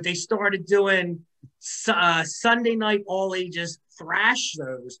 Yeah. But they started doing Sunday night all ages thrash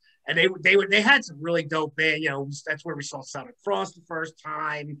shows, and they had some really dope band. That's where we saw Sonic Frost the first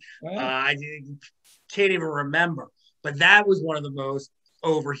time. Wow. I can't even remember, but that was one of the most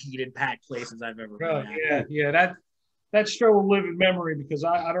overheated, packed places I've ever been at. Yeah. That show will live in memory because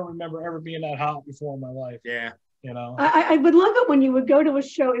I don't remember ever being that hot before in my life. Yeah. I would love it when you would go to a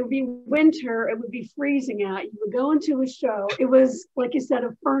show. It would be winter. It would be freezing out. You would go into a show. It was, like you said, a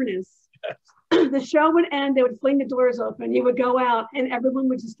furnace. The show would end. They would fling the doors open. You would go out, and everyone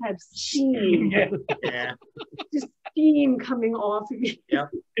would just have steam. Yeah. Just steam coming off of you. Yeah.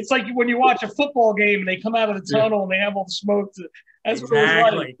 It's like when you watch a football game and they come out of the tunnel and they have all the smoke. That's what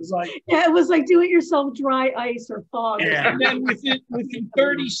it was like. It was like do-it-yourself dry ice or fog. Yeah. And then within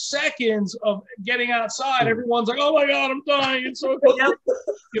 30 seconds of getting outside, everyone's like, "Oh my God, I'm dying!" It's so cold.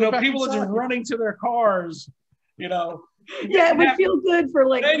 People are just running to their cars. Yeah, it would feel good for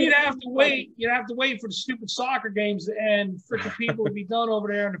like. Then you'd have to wait. You'd have to wait for the stupid soccer games to end. Freaking people would be done over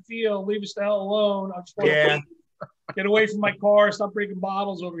there in the field. Leave us the hell alone. I just want to get away from my car. Stop breaking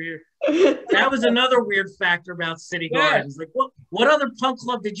bottles over here. That was another weird factor about City Gardens. Like, what other punk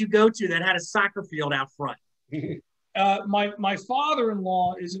club did you go to that had a soccer field out front? My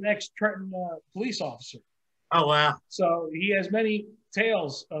father-in-law is an ex-Trenton police officer. Oh wow! So he has many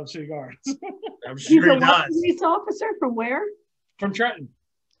tales of City Gardens. I'm sure he does. Police officer from where? From Trenton.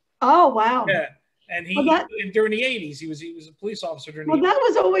 Oh wow! Yeah, and during the '80s, he was a police officer during. That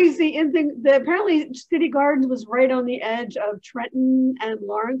was always the end thing. Apparently, City Gardens was right on the edge of Trenton and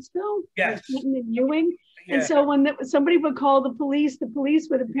Lawrenceville. Yeah, Trenton and Ewing. Yeah. And so when somebody would call the police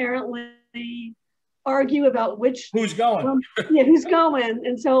would apparently argue about who's going. Who's going.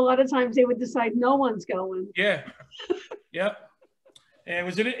 And so a lot of times they would decide no one's going. Yeah. Yep. And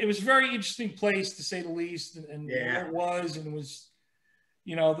it was a very interesting place, to say the least. And where it was, and it was,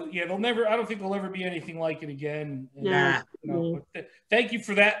 they'll never, I don't think there'll ever be anything like it again. And, but thank you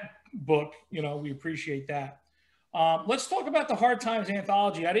for that book. We appreciate that. Let's talk about the Hard Times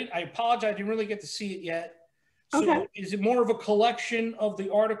anthology. I apologize, I didn't really get to see it yet. So okay. Is it more of a collection of the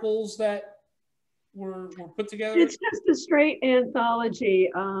articles that were put together? It's just a straight anthology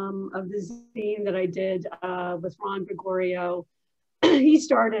of the zine that I did with Ron Gregorio. He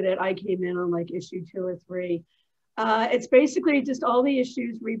started it. I came in on like issue 2 or 3. It's basically just all the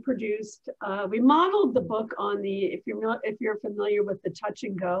issues reproduced. We modeled the book on if you're familiar with the Touch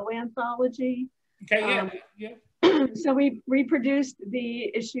and Go anthology. Okay, yeah. So we reproduced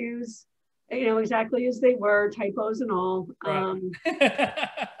the issues, exactly as they were, typos and all. Right.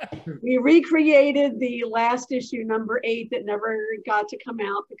 We recreated the last issue, number 8, that never got to come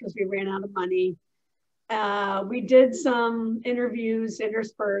out because we ran out of money. We did some interviews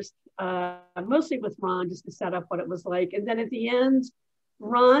interspersed, mostly with Ron, just to set up what it was like. And then at the end,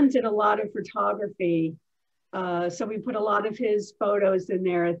 Ron did a lot of photography. So we put a lot of his photos in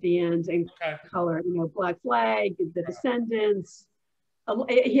there at the end in color, Black Flag, The Descendants.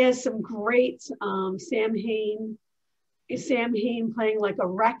 He has some great Sam Hain playing like a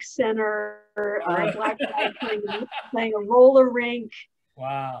rec center, Black Flag playing a roller rink.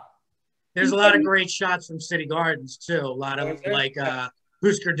 Wow. There's a lot of great shots from City Gardens too. A lot of like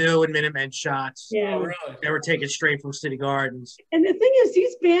Husker Du and Minutemen shots. Yeah, really. They were taken straight from City Gardens. And the thing is,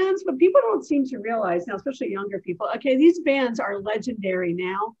 these bands, what people don't seem to realize now, especially younger people, okay, these bands are legendary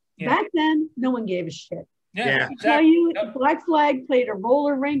now. Yeah. Back then, no one gave a shit. Yeah. I tell you, Black Flag played a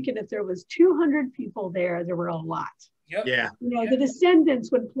roller rink, and if there was 200 people there were a lot. Yep. Yeah. The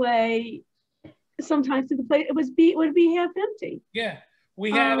Descendants would play. Sometimes it would be half empty. Yeah.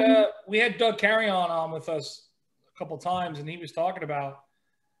 We had Doug Carrion on with us a couple times, and he was talking about,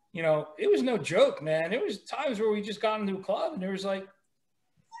 it was no joke, man. There was times where we just got into a club and there was like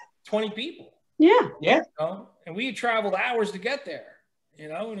 20 people. Yeah. Yeah. And we had traveled hours to get there,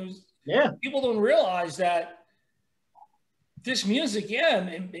 and it was, people don't realize that this music,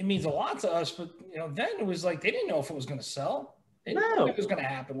 it means a lot to us, but then it was like, they didn't know if it was going to sell. They didn't know what was going to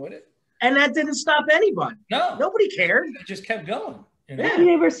happen with it. And that didn't stop anybody. No. Nobody cared. It just kept going. Yeah.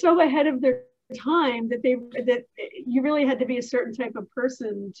 They were so ahead of their time that you really had to be a certain type of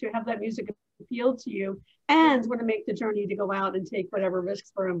person to have that music appeal to you and want to make the journey to go out and take whatever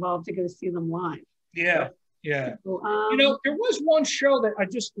risks were involved to go see them live. Yeah. So, there was one show that I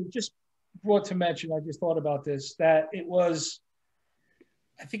just brought to mention. I just thought about this, that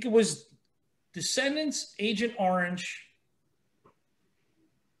I think it was Descendants, Agent Orange,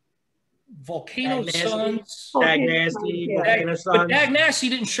 Volcano Suns, Dag Nasty, Volcano Suns. But Dag Nasty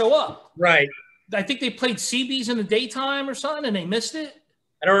didn't show up. Right. I think they played CBs in the daytime or something, and they missed it.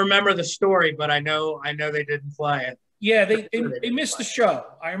 I don't remember the story, but I know they didn't play it. Yeah, they missed the show.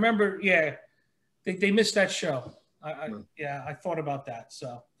 I remember. Yeah, they missed that show. I thought about that.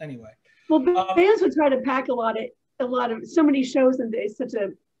 So anyway, well, bands would try to pack so many shows in such a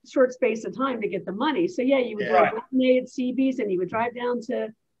short space of time to get the money. So you would drive at CBs, and you would drive down to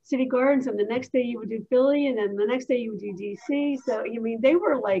City Gardens, and the next day you would do Philly, and then the next day you would do DC. So they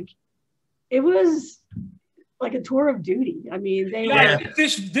were like, it was like a tour of duty.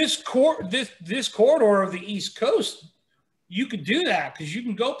 This corridor of the East Coast, you could do that because you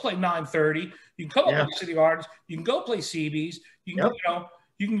can go play 9:30. You can come up to City Gardens. You can go play CBs. You can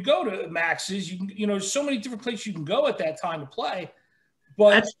you can go to Max's. You can so many different places you can go at that time to play.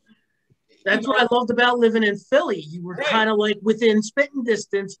 But that's what I loved about living in Philly. You were kind of like within spitting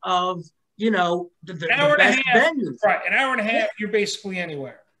distance of, the best venues. Right, an hour and a half, you're basically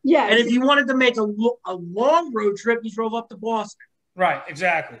anywhere. Yeah. And if you wanted to make a long road trip, you drove up to Boston. Right,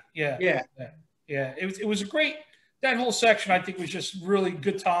 exactly. Yeah. Yeah. It was a great, that whole section I think was just really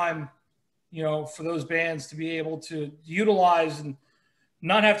good time, for those bands to be able to utilize and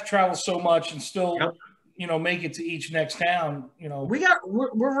not have to travel so much and still make it to each next town.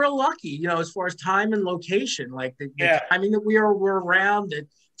 We're real lucky, as far as time and location, like the timing that we're around, the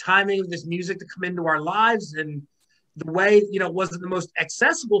timing of this music to come into our lives, and the way it wasn't the most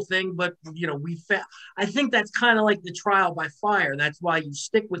accessible thing, but I think that's kind of like the trial by fire. That's why you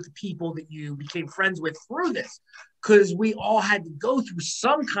stick with the people that you became friends with through this, because we all had to go through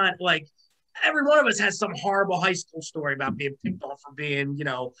some kind of every one of us has some horrible high school story about being picked on for being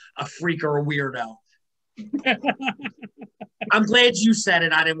a freak or a weirdo. I'm glad you said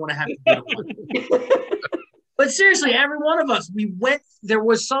it. I didn't want to have to do it. But seriously, every one of us, there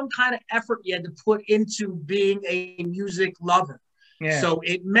was some kind of effort you had to put into being a music lover. Yeah. So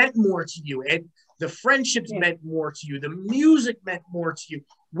it meant more to you. The friendships meant more to you. The music meant more to you.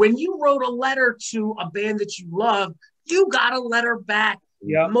 When you wrote a letter to a band that you love, you got a letter back.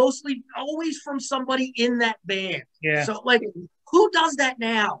 Yeah. Mostly always from somebody in that band. Yeah. So like, who does that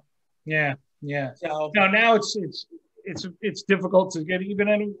now? Yeah. Yeah. So no, now it's difficult to get even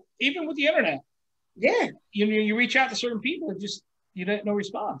with the internet. Yeah. You reach out to certain people and just you get no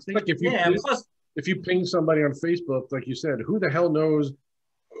response. Like if you ping somebody on Facebook, like you said, who the hell knows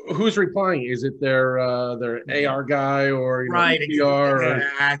who's replying? Is it their AR guy or right, PR or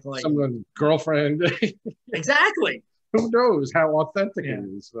exactly. someone's girlfriend? Exactly. Who knows how authentic it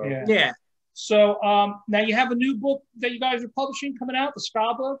is? So. Yeah. So now you have a new book that you guys are publishing coming out, the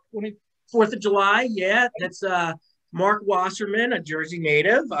ska book. 4th of July, yeah. That's Mark Wasserman, a Jersey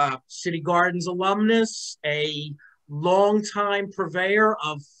native, City Gardens alumnus, a longtime purveyor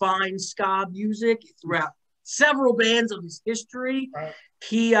of fine ska music throughout several bands of his history. Right.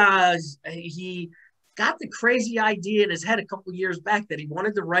 He got the crazy idea in his head a couple years back that he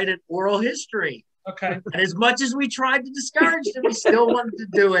wanted to write an oral history. Okay. And as much as we tried to discourage him, he still wanted to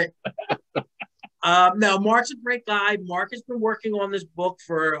do it. No, Mark's a great guy. Mark has been working on this book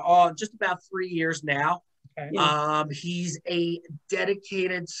for just about 3 years now. Okay. He's a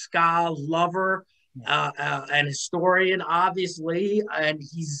dedicated ska lover and historian, obviously. And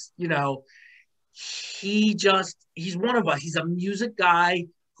he's one of us. He's a music guy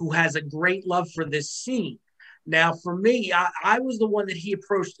who has a great love for this scene. Now, for me, I was the one that he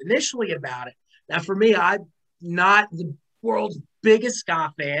approached initially about it. Now, for me, I'm not the world's biggest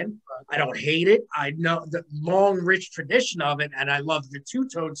ska fan. I don't hate it. I know the long, rich tradition of it, and I love the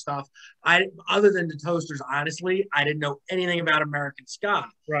two-tone stuff. Other than the Toasters, honestly, I didn't know anything about American ska.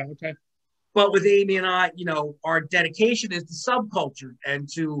 Right, okay. But with Amy and I, our dedication is to subculture and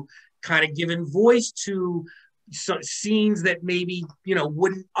to kind of giving voice to scenes that maybe,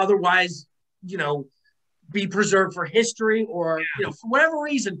 wouldn't otherwise, be preserved for history or, for whatever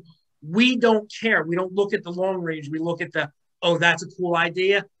reason. We don't care. We don't look at the long range. We look at that's a cool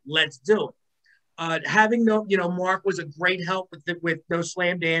idea. Let's do it. Mark was a great help with No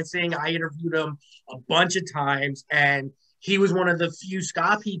Slam Dancing. I interviewed him a bunch of times, and he was one of the few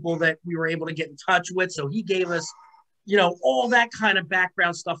ska people that we were able to get in touch with. So he gave us, all that kind of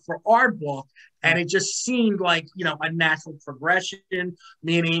background stuff for our book. And it just seemed like, a natural progression.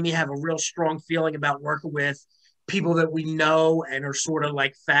 Me and Amy have a real strong feeling about working with people that we know and are sort of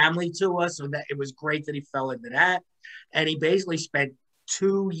like family to us. So that it was great that he fell into that. And he basically spent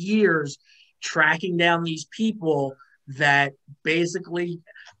 2 years tracking down these people that basically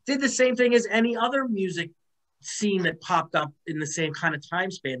did the same thing as any other music scene that popped up in the same kind of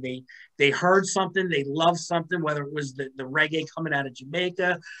time span. They heard something, they loved something, whether it was the reggae coming out of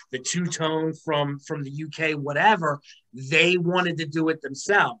Jamaica, the two-tone from the UK, whatever. They wanted to do it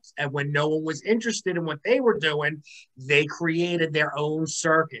themselves. And when no one was interested in what they were doing, they created their own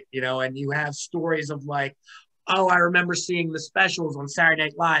circuit, and you have stories of like, oh, I remember seeing the specials on Saturday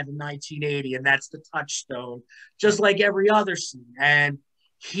Night Live in 1980, and that's the touchstone, just like every other scene. And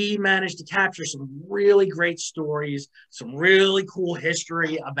he managed to capture some really great stories, some really cool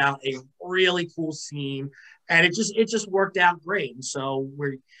history about a really cool scene. And it just worked out great. And so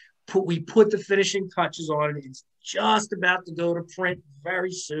we put the finishing touches on it. It's just about to go to print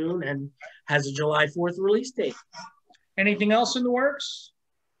very soon and has a July 4th release date. Anything else in the works?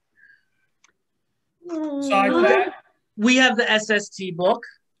 Besides that? We have the SST book,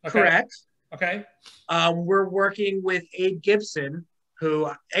 correct. Okay. We're working with Abe Gibson,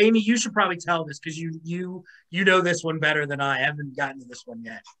 who, Amy, you should probably tell this because you know this one better than I haven't gotten to this one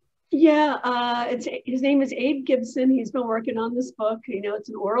yet. Yeah, his name is Abe Gibson. He's been working on this book. It's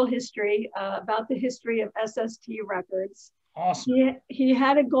an oral history about the history of SST Records. Awesome. He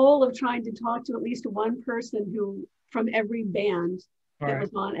had a goal of trying to talk to at least one person from every band that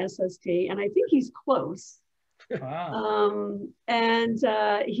was on SST, and I think he's close. Wow. And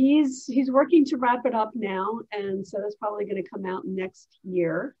he's working to wrap it up now, and so that's probably going to come out next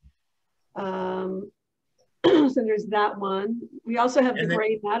year. So there's that one. We also have the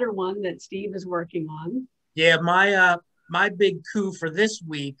Gray Matter one that Steve is working on. Yeah, my big coup for this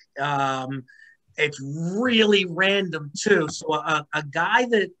week. It's really random too. So a guy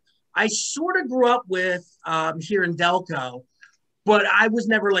that I sort of grew up with here in Delco, but I was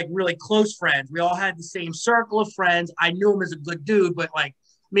never like really close friends. We all had the same circle of friends. I knew him as a good dude, but like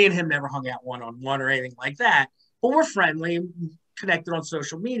me and him never hung out one-on-one or anything like that. But we're friendly, connected on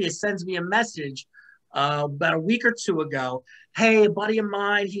social media. Sends me a message about a week or two ago. Hey, a buddy of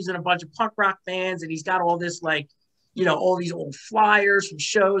mine, he's in a bunch of punk rock bands, and he's got all this like, you know, all these old flyers from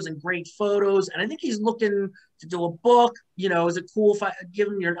shows and great photos. And I think he's looking to do a book. You know, is it cool if I give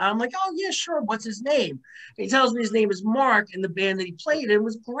him your? I'm like, oh yeah, sure. What's his name? And he tells me his name is Mark, and the band that he played in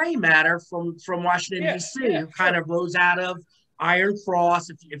was Gray Matter from Washington D.C. Who kind of rose out of Iron Cross.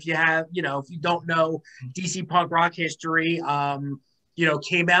 If you have, you know, if you don't know DC punk rock history, you know,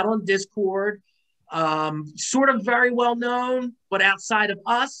 came out on Discord. Sort of very well known, but outside of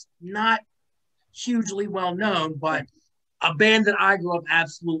us, not hugely well known, but a band that I grew up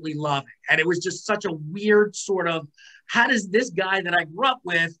absolutely loving. And it was just such a weird sort of, how does this guy that I grew up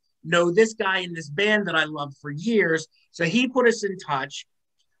with know this guy in this band that I loved for years? So he put us in touch.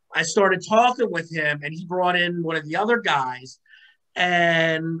 I started talking with him, and he brought in one of the other guys,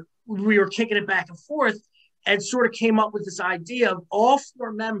 and we were kicking it back and forth, and sort of came up with this idea of all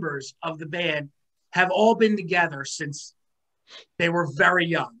 4 members of the band have all been together since they were very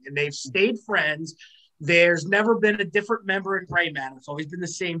young, and they've stayed friends. There's never been a different member in Gray Matter. It's always been the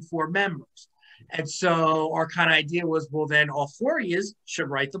same 4 members. And so our kind of idea was, well, then all 4 of you should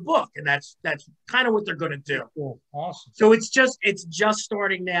write the book. And that's kind of what they're going to do. Cool. Awesome. So it's just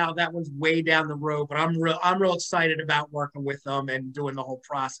starting now. That one's way down the road, but I'm real excited about working with them and doing the whole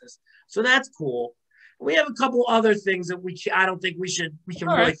process. So that's cool. We have a couple other things that I don't think we can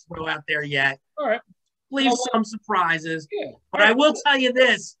really throw out there yet. All right. Leave some surprises. Yeah. But I will tell you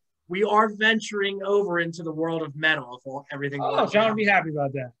this. We are venturing over into the world of metal. If everything. Oh, John will be happy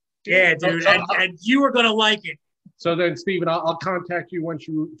about that. Yeah, dude. And you are going to like it. So then, Stephen, I'll contact you once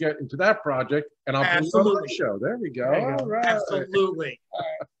you get into that project, and I'll put you on the show. There we go. All right. Absolutely. All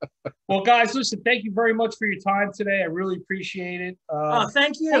right. Well, guys, listen, thank you very much for your time today. I really appreciate it.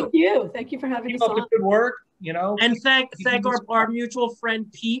 Thank you. Thank you. Thank you for having us Keep up on. the good work, you know. And thank our mutual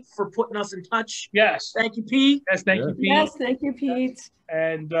friend Pete for putting us in touch. Yes. Thank you, Pete. Yes, thank you, Pete. Yes, thank you, Pete.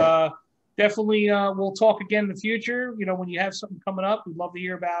 And definitely we'll talk again in the future. You know, when you have something coming up, we'd love to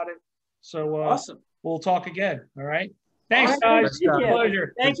hear about it. So awesome. We'll talk again. All right. Thanks, All right. guys. It's a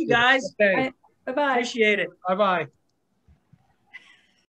pleasure. Thank you, guys. Okay. Bye-bye. Appreciate it. Bye-bye.